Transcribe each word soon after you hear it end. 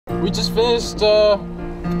we just finished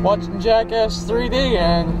watching Jackass 3D,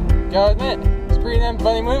 and gotta admit, it's a pretty damn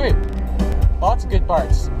funny movie. Lots of good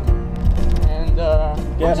parts. And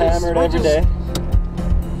get hammered every day.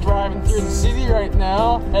 Driving through the city right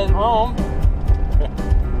now, heading home.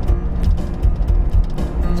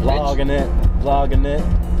 Vlogging it,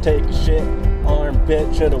 take a shit,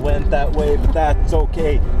 armpit, should've went that way, but that's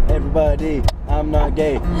okay. Everybody, I'm not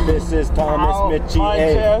gay. This is Thomas Mitchie. My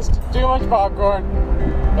chest, too much popcorn.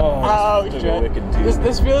 Oh shit.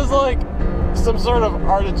 This feels like some sort of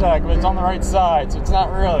heart attack, but it's on the right side, so it's not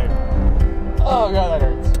really. Oh god, that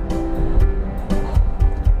hurts.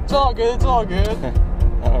 It's all good, it's all good. I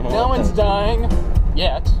don't know. No one's dying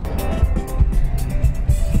yet.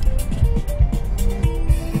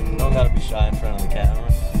 Don't gotta be shy in front of the camera.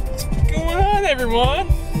 What's going on, everyone?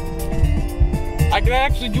 I can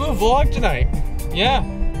actually do a vlog tonight. Yeah.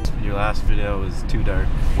 Your last video was too dark.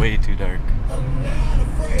 Way too dark.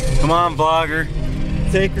 Come on, vlogger.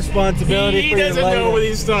 Take responsibility for your life. He doesn't know what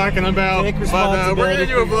he's talking about. Take responsibility. But we're gonna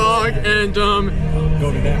do a vlog, and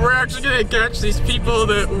we're actually gonna catch these people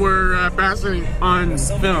that were passing on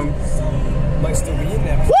film. Might still be in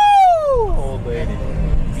there. Woo! Old lady.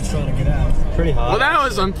 He's trying to get out. Pretty hot. Well, that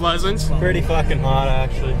was unpleasant. Pretty fucking hot,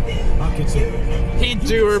 actually. I'll consider it. He'd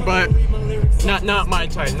do her, but not my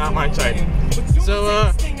type. Not my type.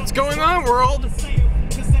 So what's going on, world?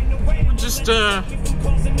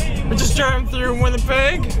 We're just driving through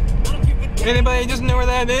Winnipeg. Anybody doesn't know where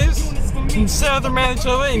that is? In southern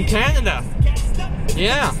Manitoba in Canada.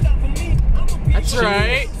 Yeah. That's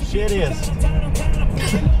right. Shittiest.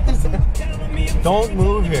 Don't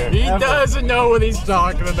move here. He ever. doesn't know what he's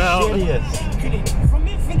talking about. Shittiest.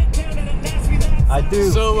 I do.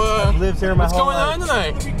 So I've lived here my whole life. What's going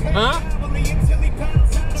on tonight? Huh?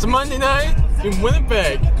 It's a Monday night in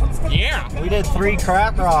Winnipeg. Yeah. We did 3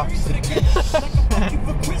 crack rocks.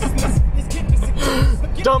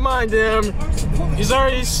 Don't mind him. He's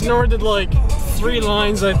already snorted like 3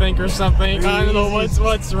 lines, I think, or something. I don't know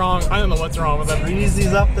what's wrong. I don't know what's wrong with him.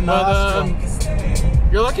 Breezy's up the nostril.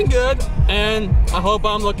 You're looking good, and I hope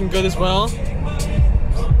I'm looking good as well.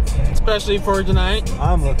 Especially for tonight.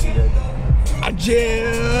 I'm looking good. I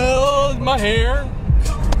gelled my hair,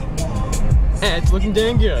 and it's looking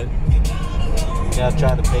damn good. Gotta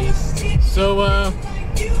try the paste. So, I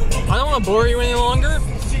don't want to bore you any longer,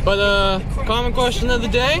 but common question of the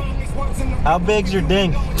day. How big's your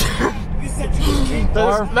dink?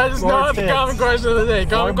 That is not the common question of the day.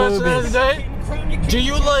 Common question of the day. Do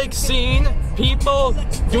you like seeing people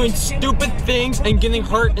doing stupid things and getting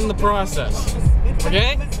hurt in the process?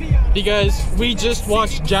 Okay? Because we just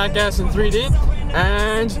watched Jackass in 3D,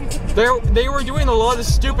 and they were doing a lot of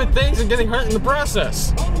stupid things and getting hurt in the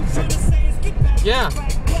process. Yeah.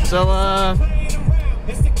 So, I'm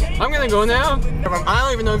gonna go now. I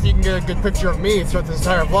don't even know if you can get a good picture of me throughout this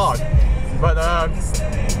entire vlog. But,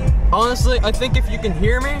 honestly, I think if you can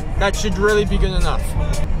hear me, that should really be good enough.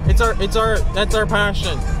 That's our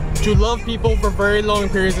passion. To love people for very long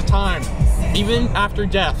periods of time. Even after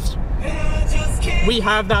death. We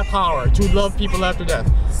have that power to love people after death.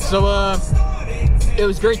 So, it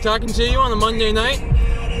was great talking to you on a Monday night.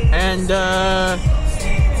 And,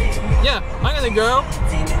 yeah, I'm gonna go.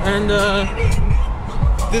 And,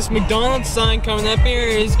 this McDonald's sign coming up here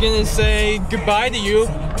is gonna say goodbye to you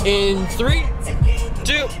in 3,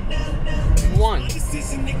 2, 1.